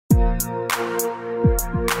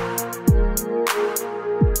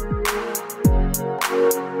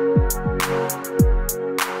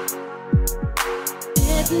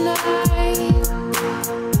Midnight,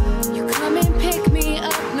 you come and pick me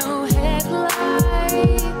up, no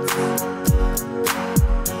headlights.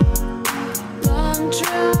 Long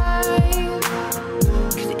drive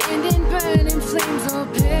could end in burning flames or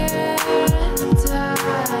paradise.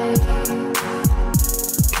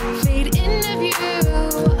 Fade into view,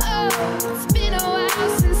 oh, it's been a while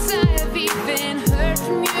since I have even heard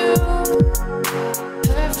from you,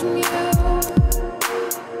 heard from you.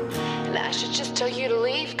 And I should just tell you to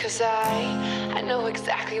leave, cause I know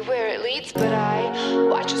exactly where it leads, but I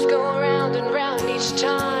watch us go around and round each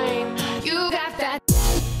time. You got that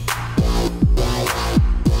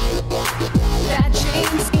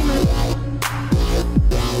chain schema,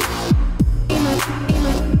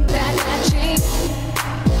 that chain,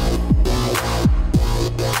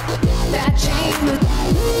 that chain.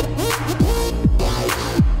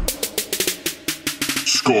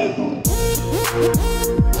 Scarborough.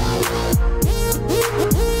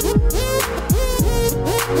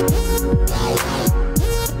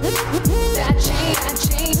 That chain, that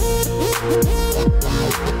chain.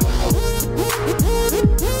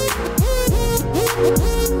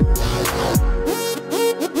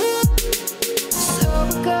 So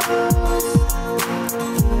goes,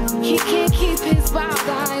 he can't keep his wild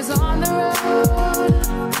eyes on the road.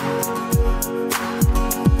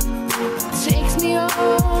 Takes me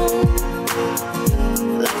home,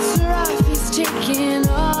 lights are off, he's taking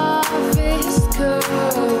off his coat.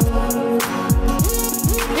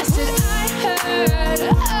 I said, I heard,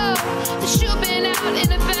 oh, that you've been out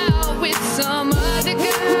and about with some other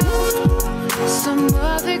girl, some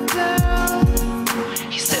other girl.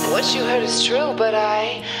 He said, what you heard is true, but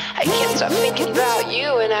I can't stop thinking about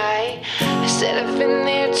you. And I said, I've been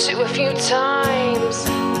there too a few times,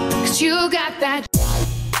 cause you got that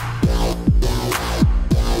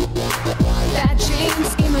chain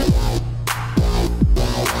schema,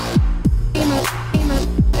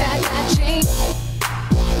 that chain,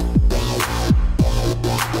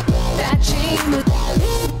 that chain.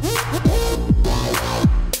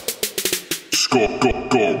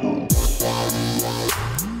 Scarborough.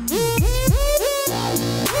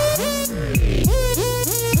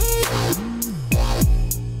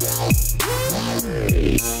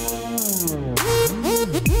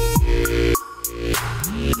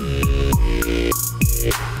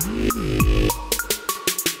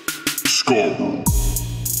 Scarborough.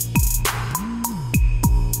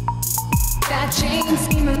 That chain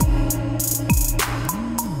schema,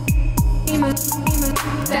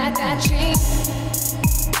 that chain,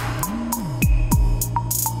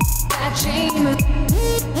 that chain.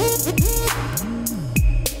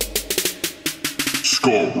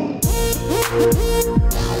 Scarborough.